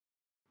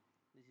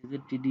This is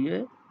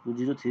the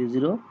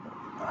tda2030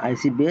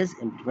 IC based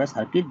amplifier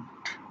circuit.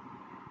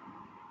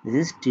 This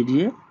is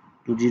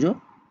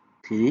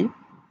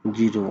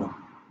tda2030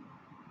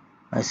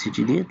 IC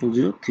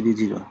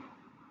tda2030.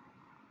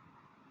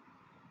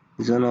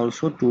 This one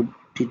also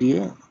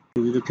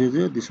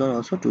tda2030. This one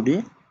also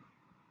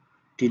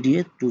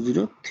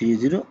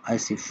tda2030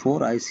 IC.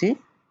 4 IC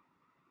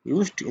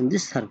used in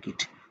this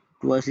circuit.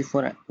 2 IC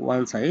for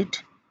one side.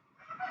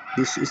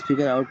 This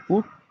speaker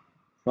output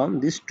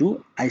from this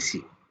 2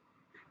 IC.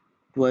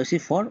 2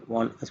 IC for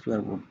one speaker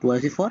output. 2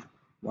 IC for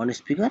one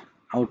speaker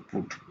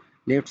output.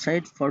 Left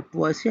side for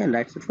 2 IC and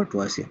right side for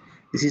 2 IC.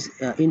 This is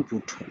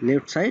input.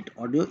 Left side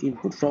audio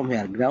input from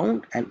here.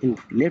 Ground and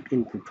input. Left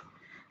input.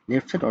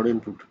 Left side audio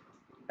input.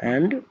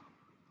 And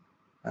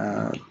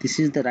this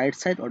is the right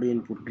side audio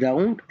input.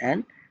 Ground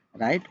and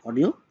right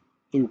audio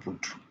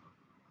input.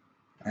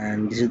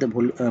 And this is the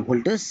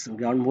voltage,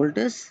 ground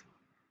voltage.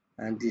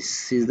 And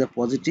this is the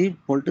positive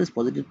voltage,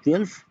 positive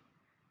 12.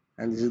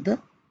 And this is the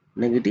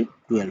negative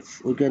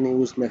 12. We can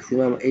use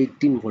maximum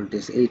 18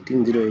 voltage,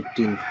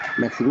 18018,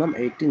 maximum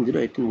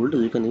 18018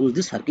 voltage. We can use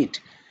this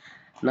circuit.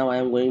 Now I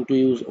am going to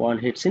use one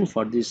heatsink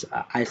for this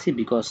IC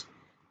because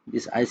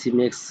this IC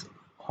makes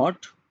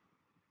hot.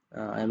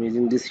 I am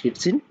using this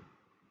heatsink.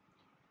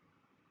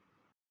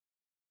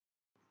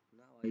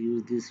 Now I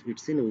use this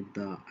heatsink with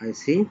the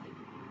IC.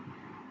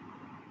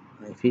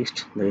 I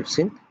fixed the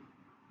heatsink.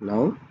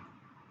 Now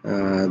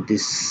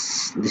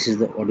this is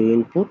the audio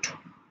input.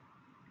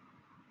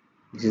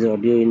 This is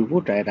audio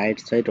input, right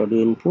side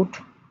audio input,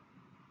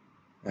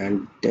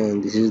 and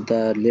this is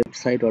the left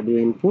side audio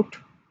input.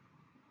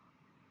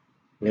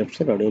 Left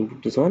side audio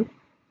input is on,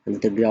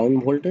 and the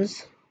ground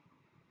voltage.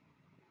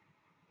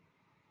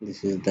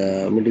 This is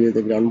the middle is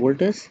the ground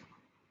voltage,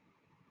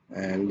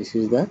 and this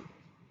is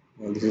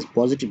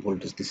positive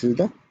voltage. This is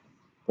the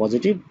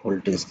positive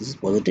voltage. This is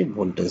positive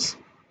voltage,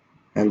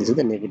 and this is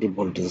the negative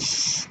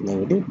voltage.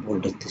 Negative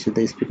voltage. This is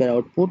the speaker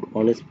output.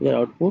 On speaker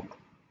output.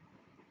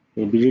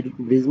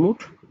 Bridge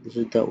mode. This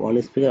is the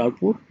one speaker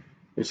output.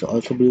 It's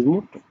also bridge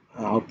mode.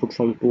 Output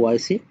from 2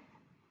 IC.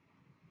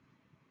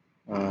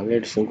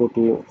 Let's go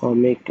to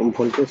make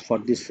voltage for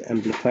this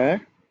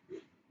amplifier.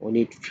 We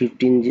need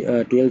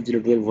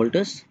 12012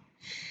 voltage.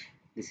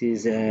 This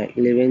is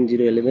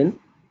 11011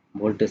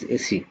 voltage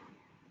AC.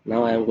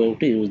 Now I am going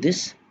to use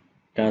this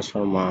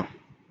transformer.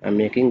 I am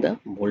making the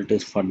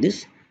voltage for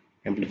this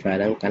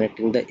amplifier. I am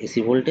connecting the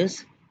AC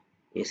voltage,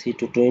 AC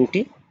to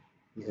 20.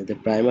 This is the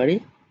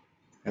primary.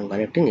 I am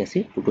connecting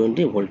AC to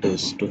 20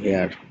 voltage to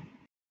here.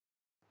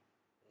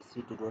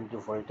 AC to 20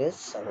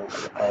 voltage.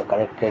 I am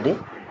connected.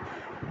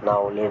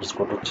 Now let's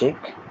go to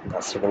check the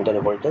secondary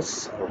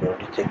voltage. I am going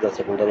to check the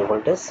secondary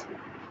voltage.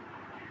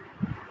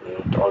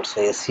 It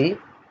also AC.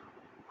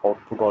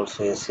 Output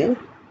also AC. I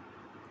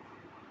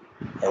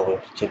am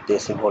going to check the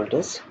AC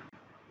voltage.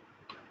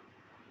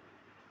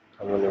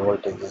 How many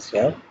voltage is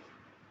here?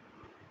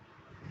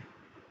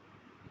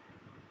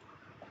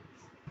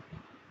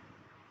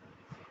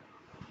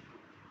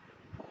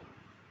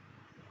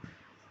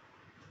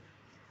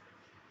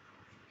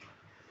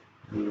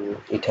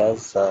 It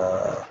has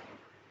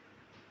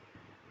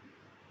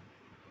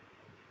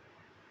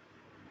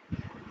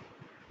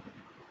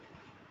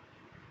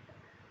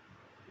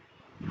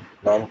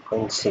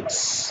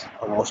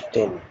almost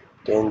 10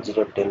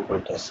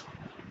 voltage,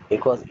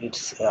 because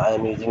it's I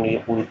am using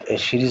it with a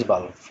series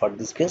bulb. For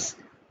this case,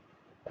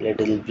 a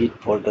little bit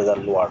voltage are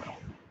lower,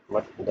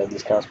 but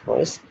this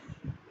transformer is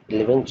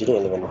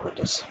 11011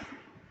 voltage.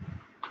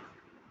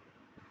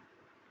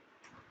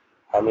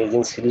 I am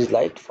using series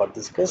light for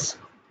this case,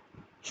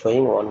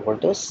 showing 1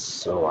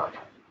 voltage lower.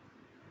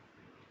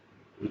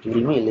 It will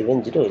be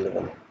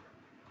 11011.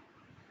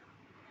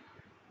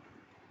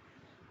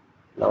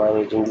 Now I am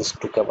using this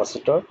 2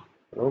 capacitor.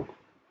 Look,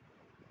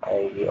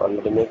 I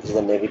already make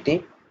the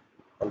negative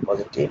and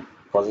positive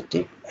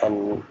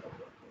and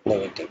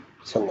negative.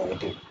 So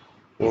negative.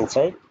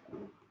 Inside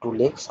 2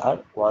 legs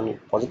are one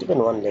positive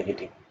and one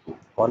negative.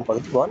 One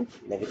positive, one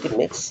negative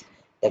makes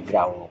a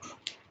ground.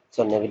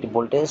 So negative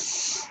voltage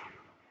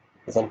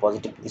is on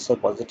positive. This is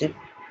positive.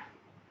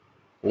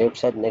 Left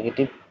side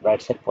negative,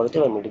 right side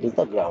positive, and middle is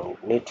the ground.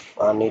 Need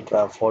 4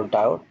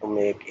 diode to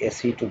make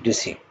AC to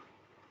DC.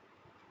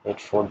 Need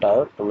 4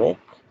 diode to make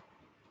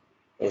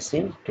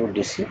AC to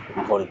DC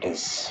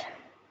voltage.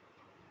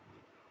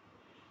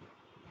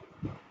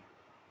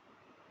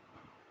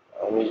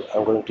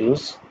 I'm going to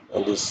use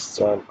this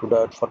 2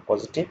 diode for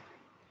positive.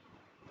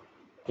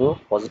 2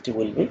 positive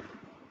will be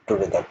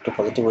together. 2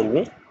 positive will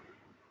be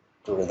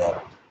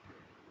together.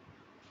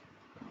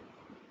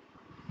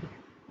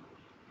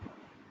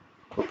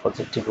 2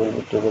 positive will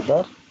be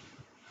together,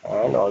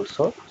 and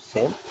also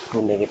same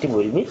 2 negative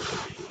will be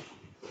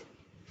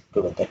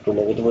together. 2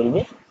 negative will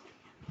be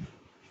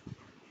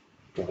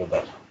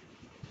together.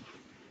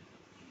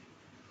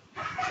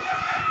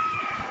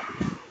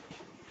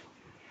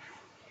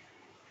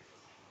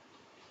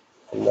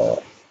 And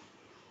the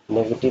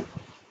negative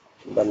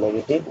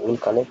will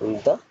connect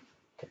with the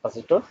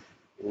capacitor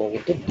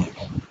negative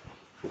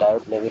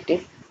diode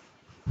negative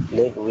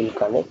leg will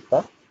connect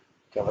the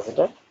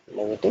capacitor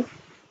negative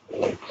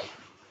leg.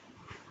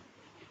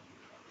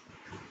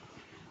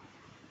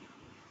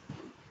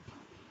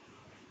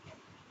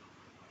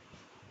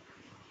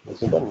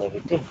 This is the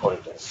negative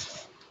voltage,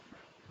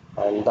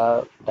 and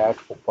that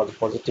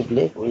positive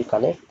leg will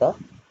connect the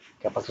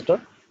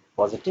capacitor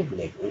positive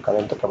leg. Will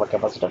connect the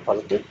capacitor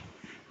positive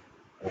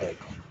leg.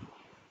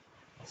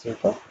 This is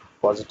the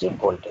positive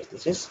voltage.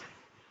 This is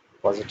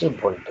positive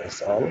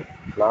voltage, and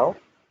now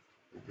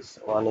this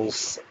one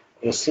is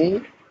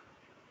AC.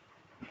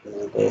 This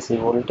is the AC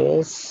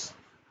voltage.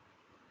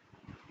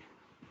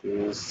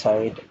 This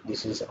side,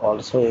 this is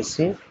also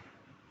AC.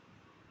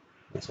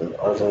 This is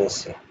also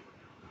AC.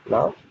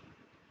 Now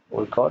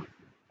we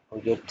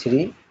get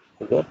three.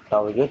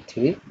 Now we get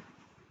three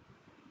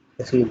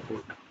AC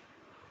input.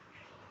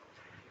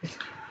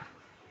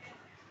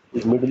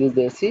 This middle is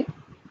the AC,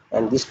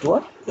 and these two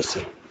are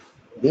AC.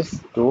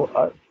 These two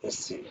are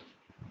AC.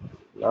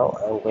 Now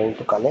I am going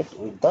to connect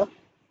with the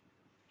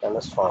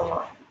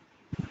transformer.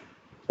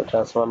 The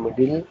transformer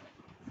middle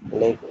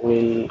leg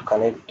will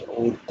connect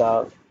with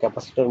the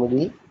capacitor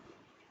middle,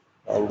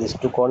 and these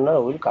two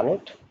corner will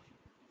connect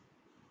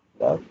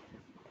the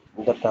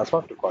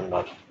transformer to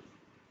corner.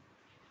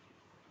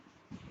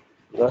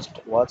 Just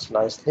watch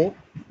nicely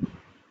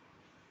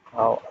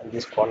how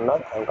this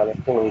corner I am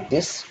connecting with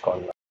this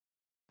corner.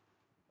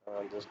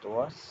 Just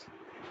watch.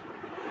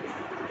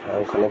 I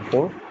am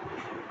connecting.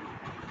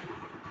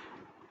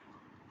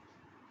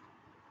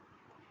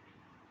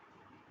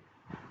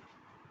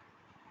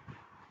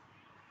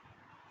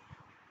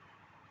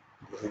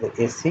 This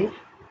is the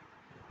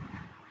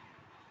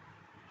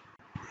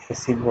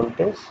AC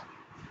voltage.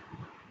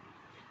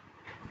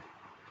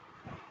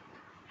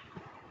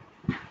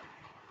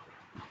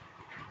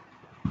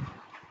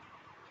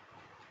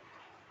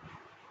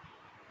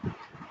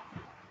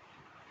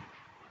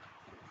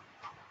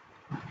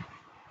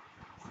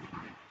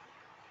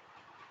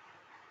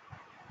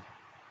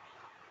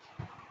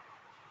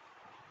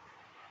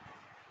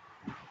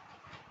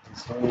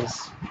 This one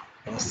is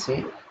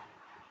AC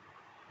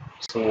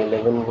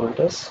 11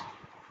 voltage,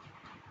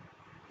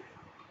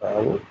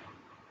 and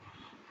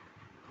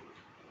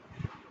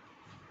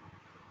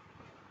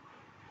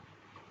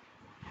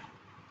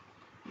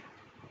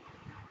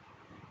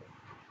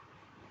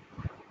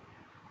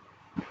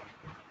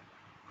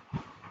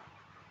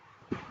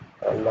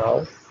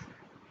now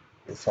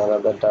this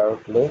another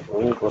diode leg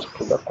will goes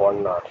to the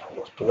corner.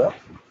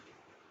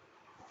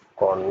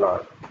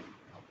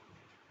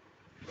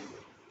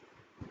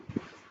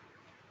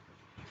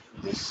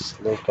 This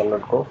leg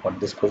cannot go for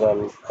this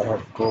because I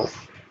have to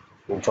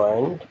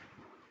join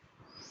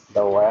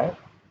the wire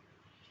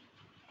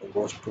that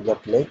goes to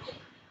that leg.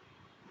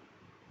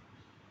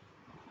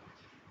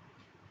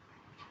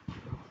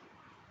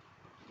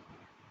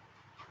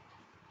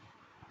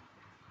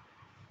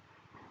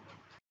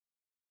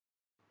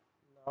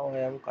 Now I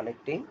am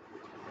connecting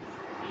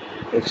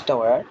extra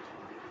wire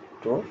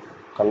to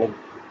connect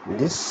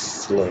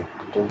this leg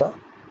to the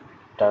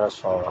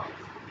transformer.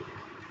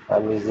 I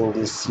am using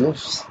these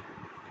slips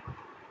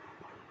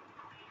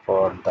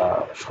for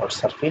the short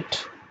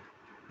circuit.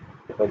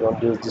 If I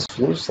don't use these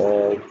slips,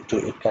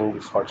 it can be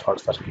for short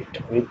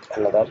circuit with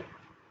another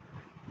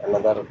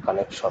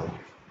connection.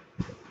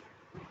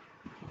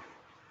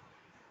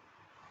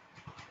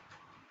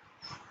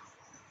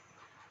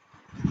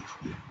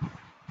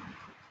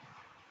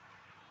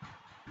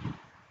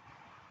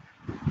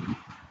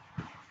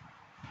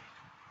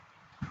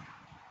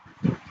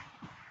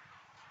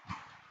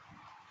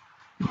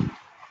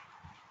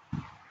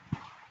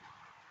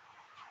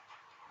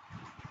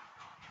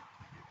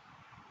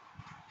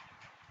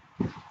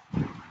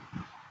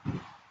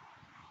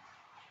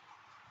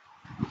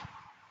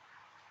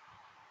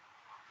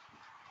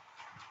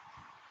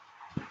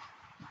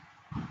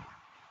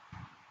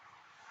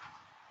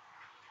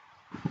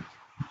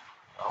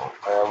 Now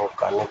I am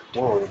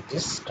connecting with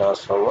this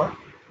transformer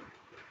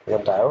to the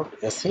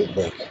diode AC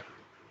leg.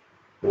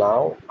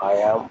 Now I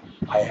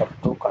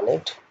have to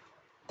connect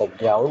the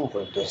ground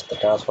voltage, the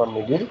transformer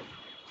middle,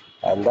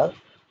 and the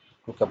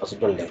two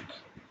capacitor leg.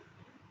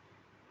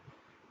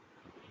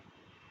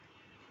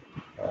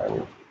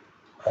 And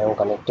I am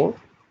connecting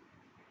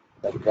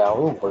the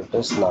ground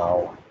voltage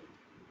now.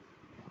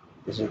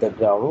 This is the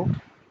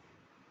ground.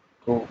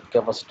 Two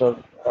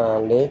capacitor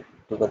leg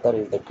together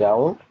is the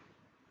ground,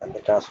 and the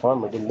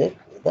transformer middle leg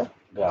is the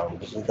ground.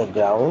 This is the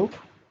ground.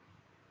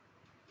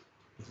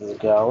 This is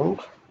ground,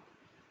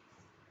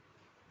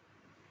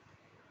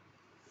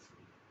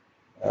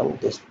 and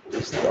this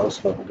is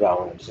also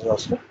ground. This is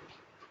also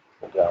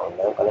ground.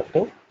 I am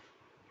connecting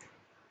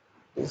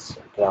this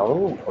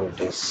ground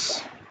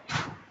voltage.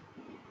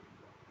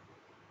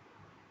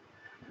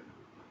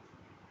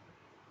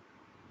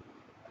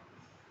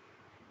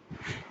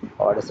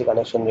 Our AC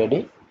connection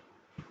ready.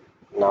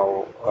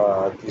 Now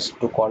these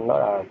two corner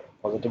are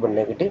positive and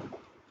negative.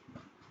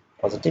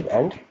 Positive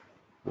and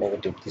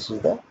negative. This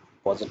is the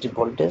positive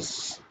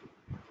voltage.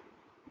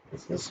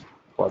 This is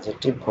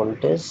positive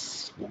voltage,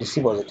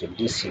 DC positive,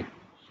 DC,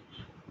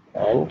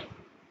 and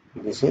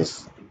This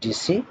is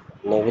DC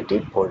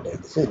negative voltage.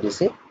 This is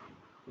DC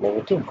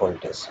negative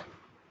voltage.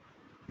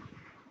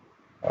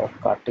 Now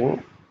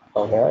cutting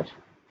from here.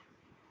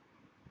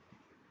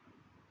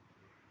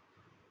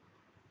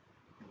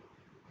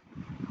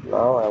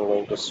 Now I am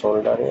going to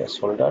solder this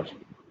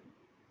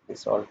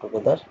all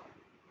together.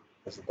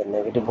 This is the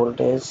negative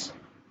voltage,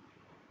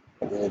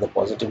 and this is the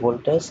positive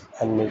voltage,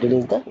 and middle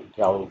is the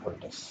ground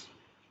voltage.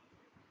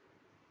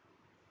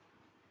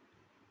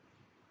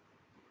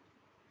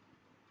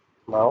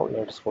 Now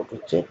let's go to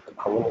check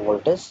how many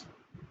voltages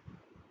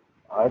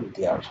are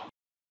there.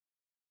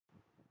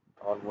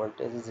 Our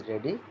voltage is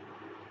ready.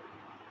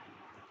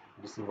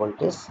 DC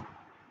voltage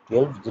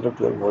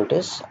 12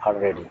 voltage are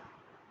ready.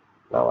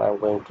 Now I am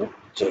going to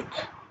check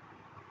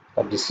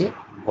the DC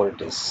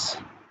voltage.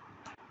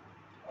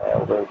 I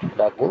am going to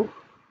plug in.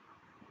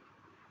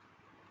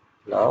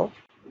 Now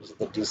this is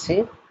the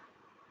DC.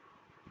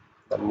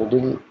 The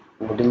middle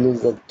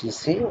is the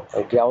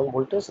DC ground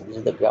voltage. This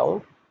is the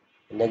ground.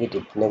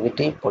 Negative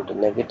voltage,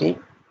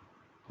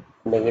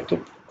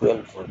 negative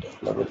 12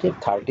 voltage, negative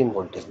 13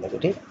 voltage,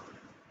 negative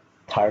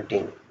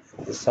 13.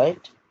 This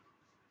side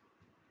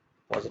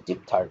positive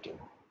 13.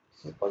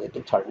 This is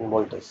positive 13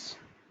 voltage,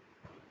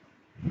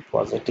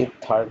 positive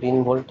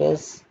 13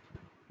 voltage,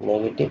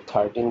 negative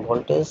 13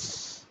 voltage.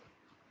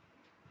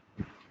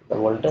 The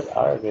voltage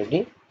are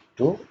ready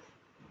to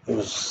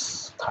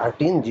use.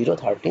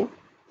 13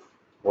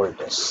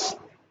 voltage.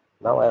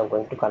 Now I am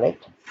going to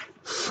connect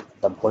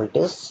the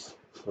voltage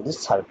to this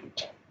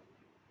circuit.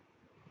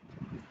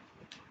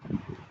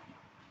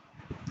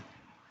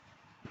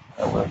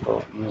 I am going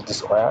to use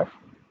this wire.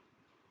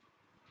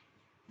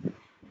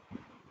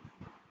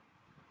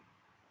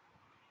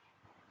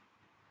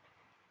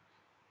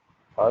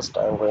 First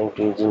I am going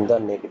to using the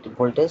negative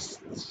voltage.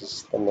 This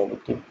is the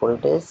negative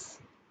voltage.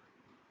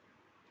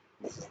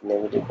 This is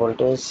negative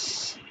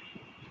voltage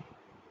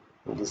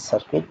in this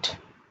circuit.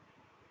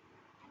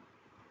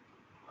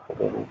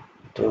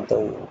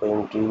 I'm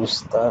going to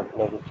use the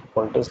negative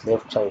voltage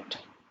left side.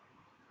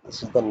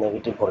 This is the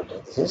negative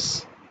voltage. This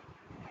is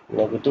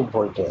negative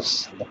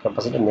voltage. The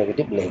capacitor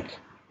negative leg.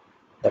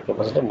 The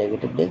capacitor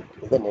negative leg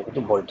is the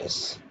negative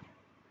voltage.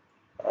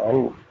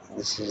 And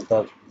this is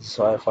the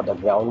wire for the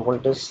ground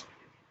voltage.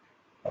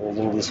 I'm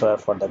using this wire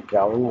for the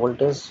ground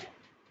voltage.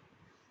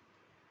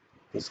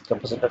 This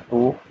capacitor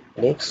 2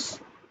 legs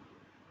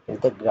is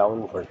the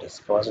ground voltage.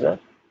 Capacitor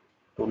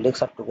 2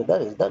 legs are together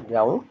is the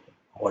ground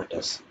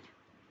voltage.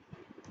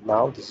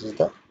 Now this is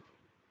the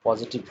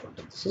positive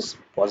voltage. This is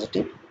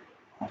positive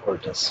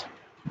voltage.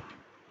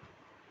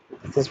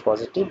 This is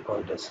positive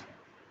voltage.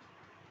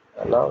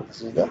 And now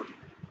this is the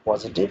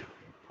positive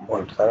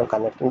voltage. I am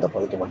connecting the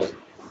positive voltage.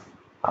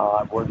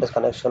 Our voltage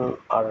connection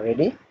are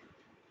ready.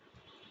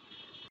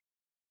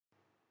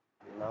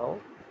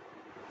 Now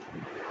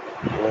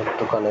we need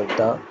to connect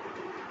the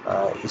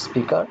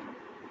speaker.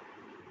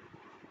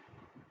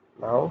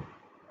 Now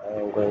I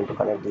am going to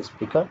connect the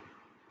speaker.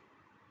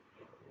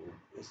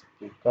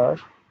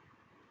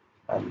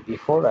 And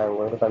before I am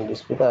going to connect the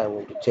speaker, I am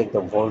going to check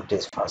the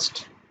voltage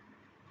first.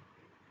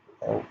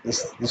 And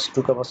this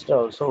two capacitor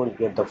also will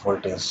get the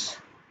voltage.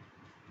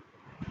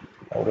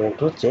 I am going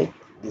to check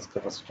this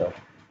capacitor.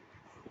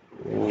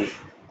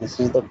 This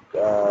is the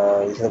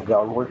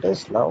ground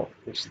voltage. Now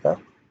it's the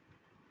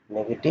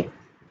negative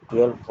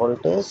 12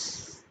 voltage.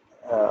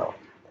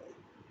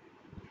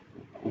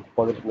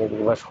 Positive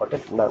negative are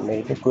shorted. Now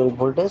negative 12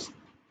 voltage,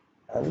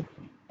 and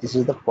this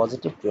is the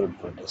positive 12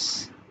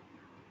 voltage.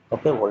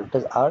 Okay,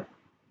 voltage are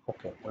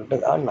okay.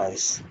 Voltage are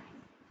nice.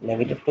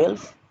 Negative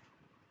 12,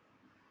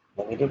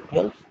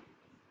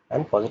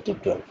 and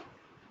positive 12.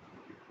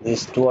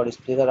 These two are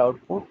speaker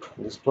output.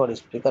 These two are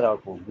speaker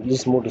output.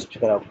 Release mode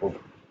speaker output.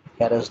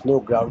 Here is no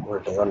ground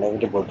voltage or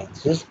negative voltage.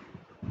 This is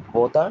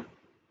both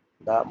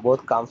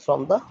come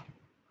from the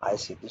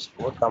IC. This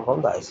both come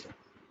from the IC.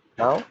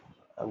 Now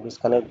I'm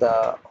disconnect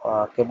the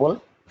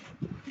cable.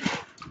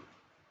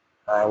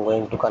 I am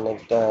going to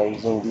connect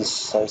using this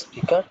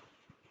speaker.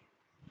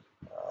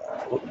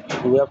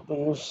 We have to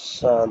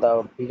use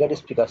the bigger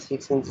speaker,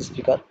 6-inch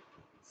speaker.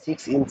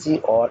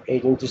 6-inch or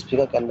 8-inch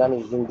speaker can run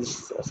using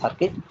this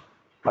circuit,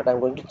 but I'm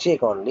going to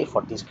check only.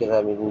 For this case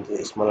I'm using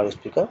the smaller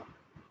speaker.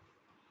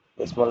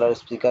 The smaller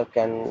speaker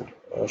can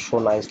show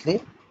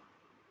nicely.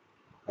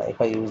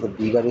 If I use the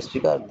bigger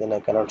speaker, then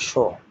I cannot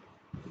show.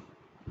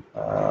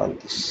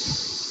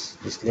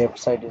 This left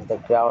side is the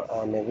ground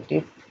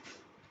negative,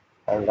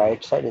 and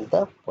right side is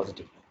the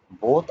positive.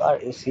 Both are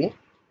AC.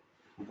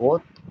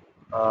 Both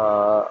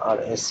are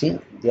AC.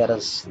 There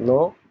is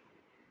no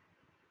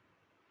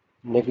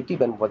negative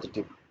and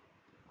positive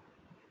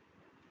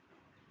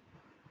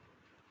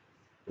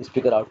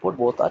speaker output.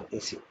 Both are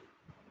AC.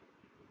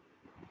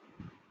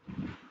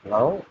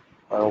 Now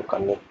I am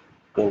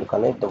going to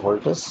connect the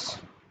voltage.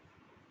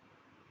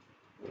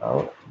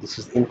 Now this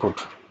is input.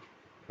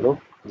 Look,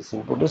 this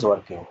input is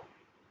working.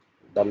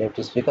 The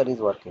left speaker is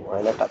working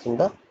when I touching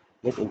the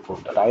left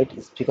input. The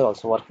right speaker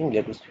also working.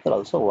 Left speaker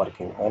also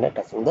working when I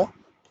touching the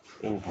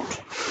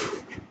input.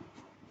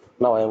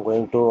 Now I am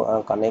going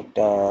to connect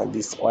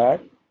this wire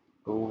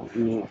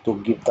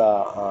to give the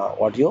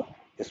audio,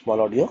 a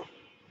small audio.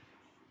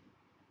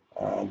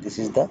 This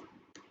is the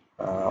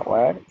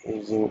wire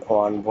using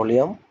one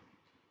volume,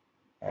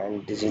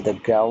 and this is the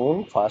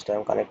ground. First I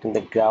am connecting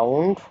the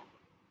ground,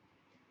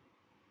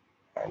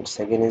 and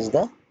second is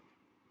the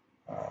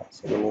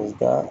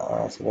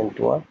second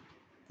one.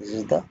 This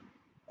is the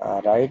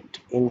right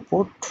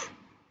input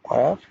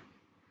wire,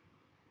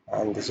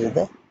 and this is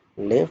the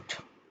left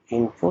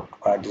input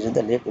wire. This is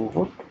the left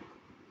input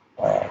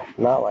wire.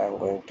 Now I am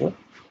going to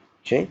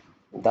check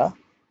the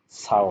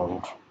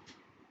sound.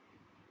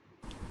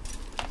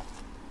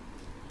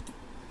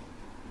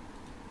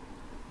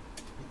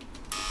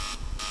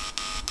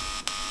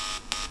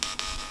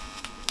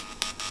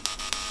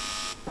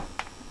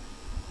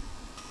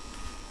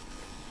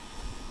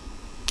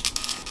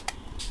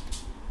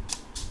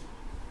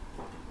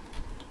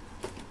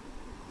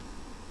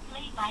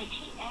 Play by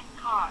TF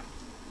card.